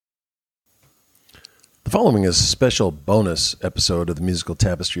The following is a special bonus episode of the musical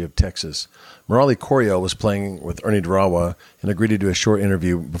tapestry of Texas. Murali Coryell was playing with Ernie Durawa and agreed to do a short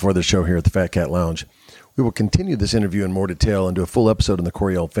interview before the show here at the Fat Cat Lounge. We will continue this interview in more detail and do a full episode on the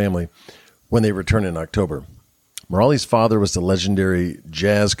Coryell family when they return in October. Murali's father was the legendary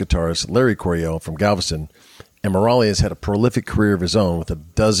jazz guitarist Larry Coryell from Galveston, and Murali has had a prolific career of his own with a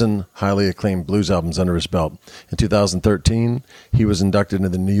dozen highly acclaimed blues albums under his belt. In 2013, he was inducted into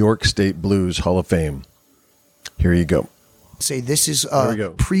the New York State Blues Hall of Fame. Here you go. Say this is a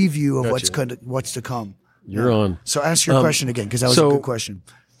preview of what's to come. You're on. So ask your question again, because that was a good question.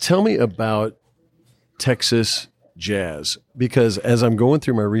 Tell me about Texas jazz, because as I'm going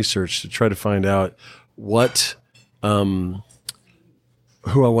through my research to try to find out what who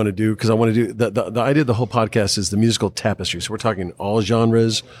I want to do, because I want to do the idea of the whole podcast is the musical tapestry. So we're talking all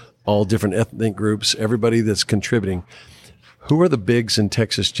genres, all different ethnic groups, everybody that's contributing. Who are the bigs in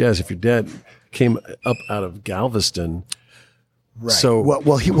Texas jazz? If your dad came up out of Galveston, right? So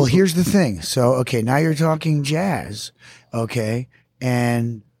well, here's the thing. So okay, now you're talking jazz, okay,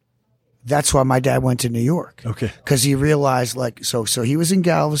 and that's why my dad went to New York, okay, because he realized so he was in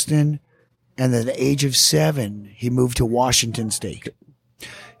Galveston, and at the age of 7, he moved to Washington State.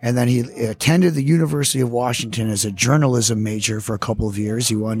 And then he attended the University of Washington as a journalism major for a couple of years.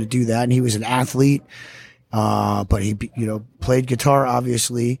 He wanted to do that, and he was an athlete, but he played guitar,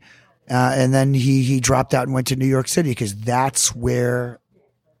 obviously. And then he dropped out and went to New York City, because that's where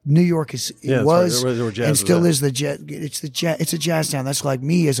New York was and still is the jazz. It's a jazz town. That's like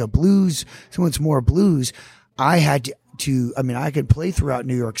me as a blues. Someone's more blues. I had to. I mean, I could play throughout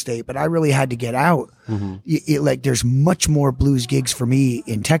New York State, but I really had to get out. Mm-hmm. There's much more blues gigs for me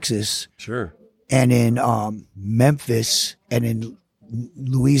in Texas, sure, and in Memphis, and in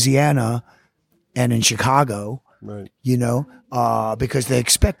Louisiana, and in Chicago. Right. Because they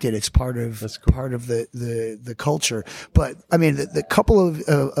expect it. It's part of the culture. But I mean, the couple of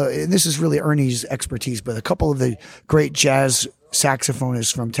and this is really Ernie's expertise, but a couple of the great jazz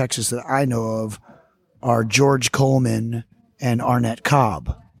saxophonists from Texas that I know of are George Coleman and Arnett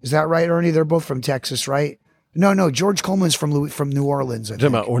Cobb. Is that right, Ernie? They're both from Texas, right? No. George Coleman's from New Orleans. You're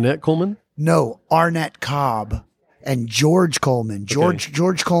talking about Ornette Coleman? No, Arnett Cobb and George Coleman.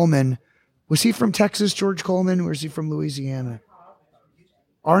 George Coleman. Was he from Texas, George Coleman, or is he from Louisiana?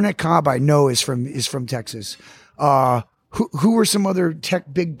 Arnett Cobb, I know, is from Texas. Who were some other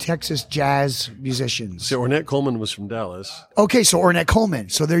big Texas jazz musicians? So Ornette Coleman was from Dallas. Okay, so Ornette Coleman.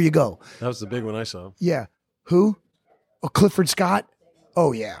 So there you go. That was the big one I saw. Yeah. Who? Oh, Clifford Scott?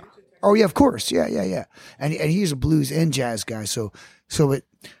 Oh, yeah. Oh, yeah, of course. Yeah. And he's a blues and jazz guy. So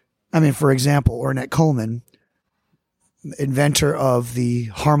for example, Ornette Coleman, inventor of the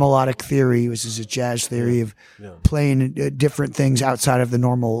harmonic theory, which is a jazz theory of playing different things outside of the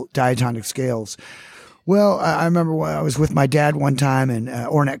normal diatonic scales. Well, I remember when I was with my dad one time, and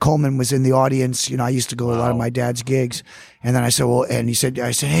Ornette Coleman was in the audience. I used to go to a lot of my dad's gigs, and then I said, I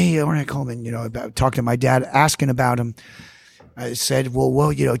said, hey, Ornette Coleman, about talking to my dad, asking about him. I said,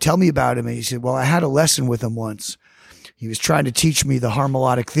 well, tell me about him. And he said, well, I had a lesson with him once. He was trying to teach me the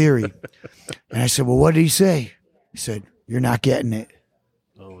harmonic theory, and I said, well, what did he say? He said, you're not getting it.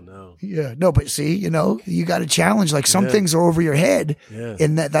 Oh, no. Yeah. No, but see, you got a challenge. Like some things are over your head. Yeah.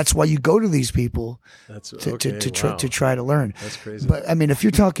 And that's why you go to these people to try to learn. That's crazy. But I mean, if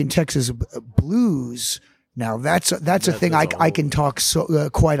you're talking Texas blues, now that's a thing I can talk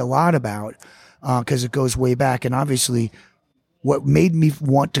quite a lot about because it goes way back. And obviously, what made me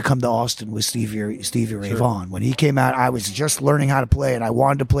want to come to Austin was Stevie Ray Vaughan. When he came out, I was just learning how to play, and I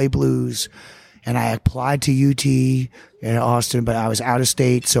wanted to play blues. And I applied to UT in Austin, but I was out of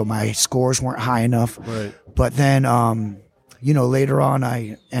state, so my scores weren't high enough. Right. But then, later on,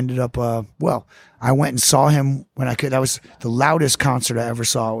 I ended up, I went and saw him when I could. That was the loudest concert I ever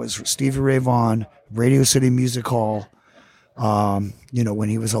saw, was Stevie Ray Vaughan, Radio City Music Hall. When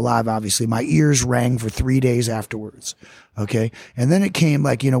he was alive, obviously. My ears rang for 3 days afterwards. Okay. And then it came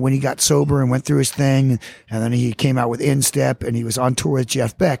when he got sober and went through his thing, and then he came out with Instep, and he was on tour with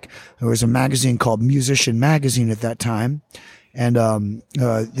Jeff Beck. There was a magazine called Musician Magazine at that time. And,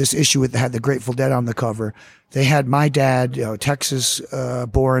 this issue had the Grateful Dead on the cover. They had my dad, Texas,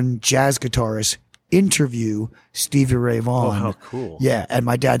 born jazz guitarist, interview Stevie Ray Vaughan. Oh, how cool. Yeah. And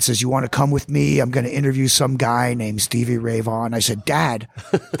my dad says, you want to come with me? I'm going to interview some guy named Stevie Ray Vaughan. I said, Dad,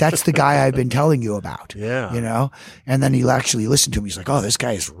 that's the guy I've been telling you about. Yeah. And then he actually listened to me. He's like, oh, this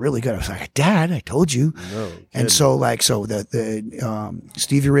guy is really good. I was like, Dad, I told you. No. And so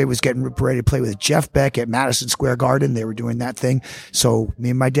Stevie Ray was getting ready to play with Jeff Beck at Madison Square Garden. They were doing that thing. So me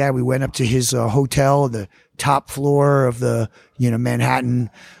and my dad, we went up to his hotel, the top floor of the, Manhattan,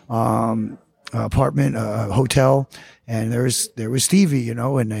 apartment, hotel, and there was Stevie, and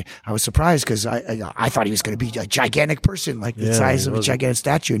I was surprised because I thought he was going to be a gigantic person, like the size of a gigantic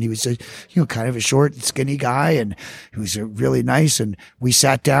statue, and he was kind of a short, skinny guy, and he was really nice. And we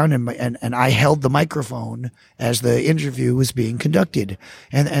sat down, and I held the microphone as the interview was being conducted,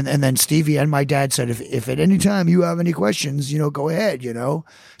 and then Stevie and my dad said, if at any time you have any questions, go ahead,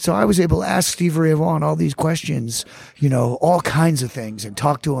 So I was able to ask Stevie Ray Vaughan all these questions, all kinds of things, and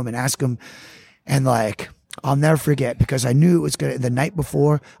talk to him and ask him. And I'll never forget, because I knew it was the night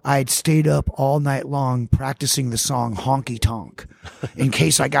before, I had stayed up all night long practicing the song Honky Tonk in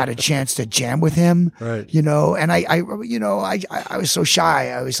case I got a chance to jam with him, right. And I was so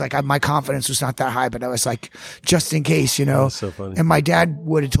shy. I was like, my confidence was not that high, but I was like, just in case, That's so funny. And my dad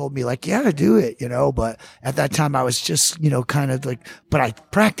would have told me yeah, do it, but at that time I was just, kind of but I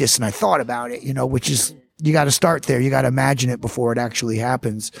practiced and I thought about it, which is, you got to start there. You got to imagine it before it actually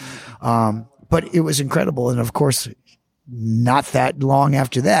happens. But it was incredible. And of course, not that long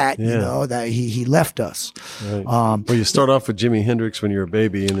after that, that he left us. Right. Well, you start off with Jimi Hendrix when you're a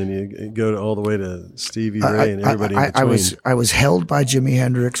baby, and then you go all the way to Stevie Ray and everybody in between. I was held by Jimi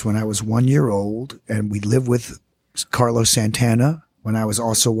Hendrix when I was 1 year old, and we lived with Carlos Santana when I was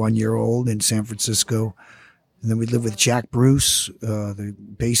also 1 year old in San Francisco. And then we lived with Jack Bruce, the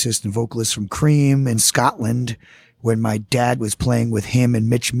bassist and vocalist from Cream in Scotland, when my dad was playing with him and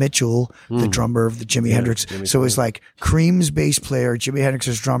Mitch Mitchell, the drummer of the Jimi Hendrix. So it was like Cream's bass player, Jimi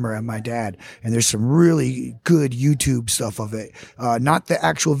Hendrix's drummer, and my dad. And there's some really good YouTube stuff of it. Not the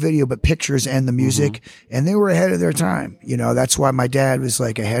actual video, but pictures and the music. And they were ahead of their time. That's why my dad was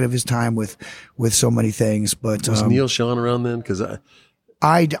ahead of his time with so many things. But was Neil Sean around then? Because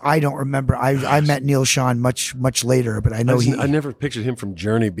I don't remember. I met Neil Sean much later, but I know I never pictured him from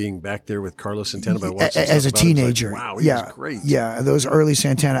Journey being back there with Carlos Santana by watching as a teenager. Wow, he was great. Yeah, those early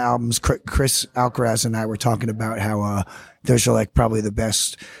Santana albums. Chris Alcaraz and I were talking about how those are probably the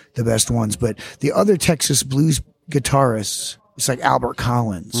best ones. But the other Texas blues guitarists, it's like Albert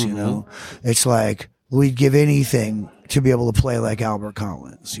Collins. It's like we'd give anything to be able to play like Albert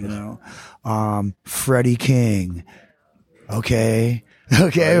Collins. Freddie King. Okay,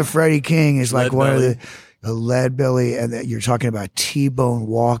 right. Freddie King is like one of the Lead Belly, and you're talking about T-Bone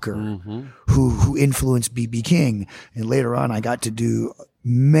Walker, who influenced B.B. King. And later on, I got to do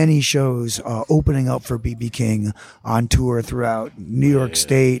many shows opening up for B.B. King on tour throughout New York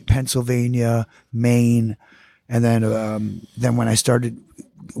State, Pennsylvania, Maine, and then when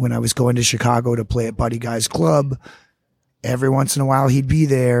I was going to Chicago to play at Buddy Guy's Club, every once in a while he'd be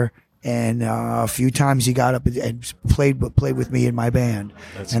there. And a few times he got up and played with me in my band.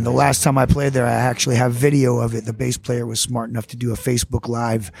 That's amazing. The last time I played there, I actually have video of it. The bass player was smart enough to do a Facebook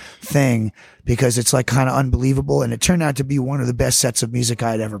Live thing because it's kind of unbelievable. And it turned out to be one of the best sets of music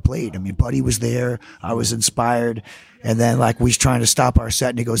I had ever played. I mean, Buddy was there. I was inspired. And then we was trying to stop our set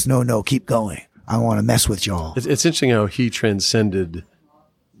and he goes, no, keep going. I want to mess with y'all. It's interesting how he transcended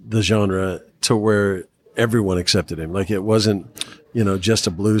the genre to where everyone accepted him. It wasn't, just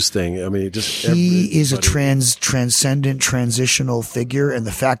a blues thing. I mean, he is a transcendent, transitional figure, and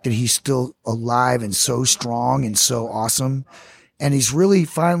the fact that he's still alive and so strong and so awesome, and he's really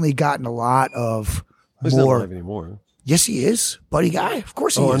finally gotten a lot of he's more. Not alive anymore. Yes, he is. Buddy Guy, of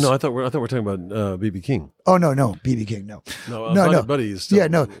course he is. Oh no, I thought we're talking about B.B. King. Oh no, B.B. King, no. No. Buddy is still. Yeah,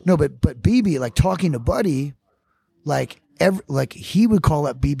 no, but B.B. talking to Buddy, he would call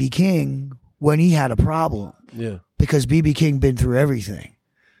up B.B. King when he had a problem. Yeah. Because B.B. King been through everything.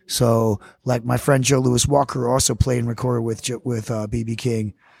 So, my friend Joe Louis Walker also played and recorded with B.B.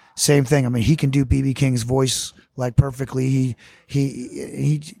 King. Same thing. I mean, he can do B.B. King's voice perfectly.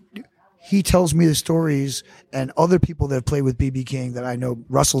 He tells me the stories, and other people that play with B.B. King that I know,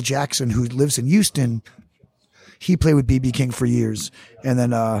 Russell Jackson, who lives in Houston, he played with B.B. King for years. And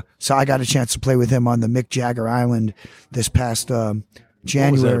then, so I got a chance to play with him on the Mick Jagger Island this past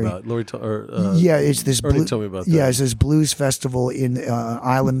January. What was that about? It's this. Ernie told me about that. Yeah, it's this blues festival in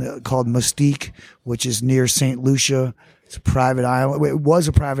island called Mystique, which is near St. Lucia. It's a private island. It was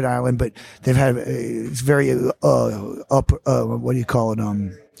a private island, but they've had it's very up. What do you call it?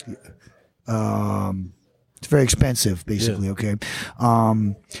 It's very expensive, basically. Yeah. Okay,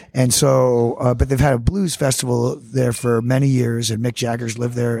 and so, but they've had a blues festival there for many years, and Mick Jagger's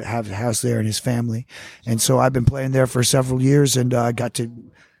lived there, have a house there, and his family, and so I've been playing there for several years, and I got to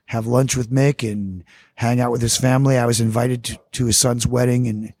have lunch with Mick and hang out with his family. I was invited to his son's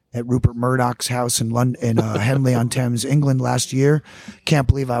wedding at Rupert Murdoch's house in London, in Henley-on-Thames, England last year. Can't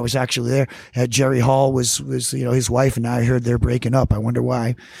believe I was actually there. Jerry Hall was his wife, and now I heard they're breaking up. I wonder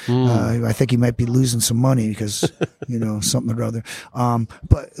why. I think he might be losing some money because something or other.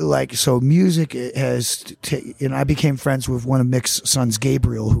 But like, so music has. I became friends with one of Mick's sons,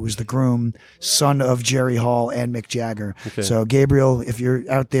 Gabriel, who was the groom, son of Jerry Hall and Mick Jagger. Okay. So Gabriel, if you're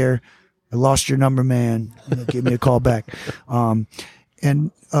out there, I lost your number, man. Give me a call back.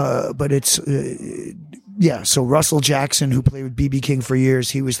 But it's, so Russell Jackson, who played with B.B. King for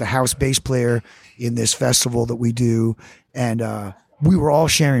years, he was the house bass player in this festival that we do. And, we were all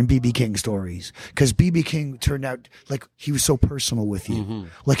sharing B.B. King stories because B.B. King turned out like he was so personal with you. Mm-hmm.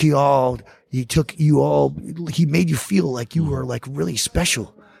 Like he made you feel like you were like really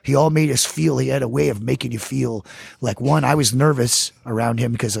special. He all made us feel. He had a way of making you feel like, one, I was nervous around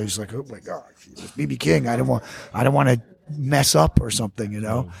him because I was like, oh my God, it's B.B. King. I don't want to mess up or something,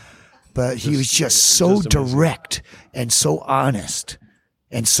 but he was just so direct and so honest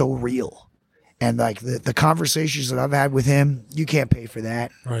and so real. And like the conversations that I've had with him, you can't pay for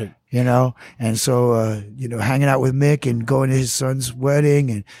that. Right. And so, hanging out with Mick and going to his son's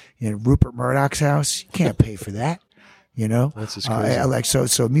wedding and Rupert Murdoch's house, you can't pay for that. That's just crazy.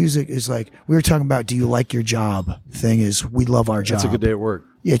 So music is like, we were talking about, do you like your job? Thing is, we love our job. It's a good day at work.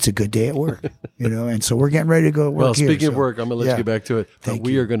 Yeah, it's a good day at work, and so we're getting ready to go at work. Well, speaking of work, I'm going to let you get back to it. But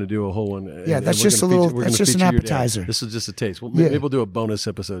we are going to do a whole one. Yeah, that's just that's just an appetizer. This is just a taste. Maybe we'll do a bonus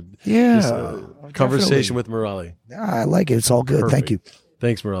episode. Yeah. Conversation with Murali. I like it. It's all good. Perfect. Thank you.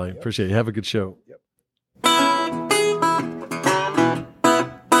 Thanks, Murali. Appreciate it. Have a good show.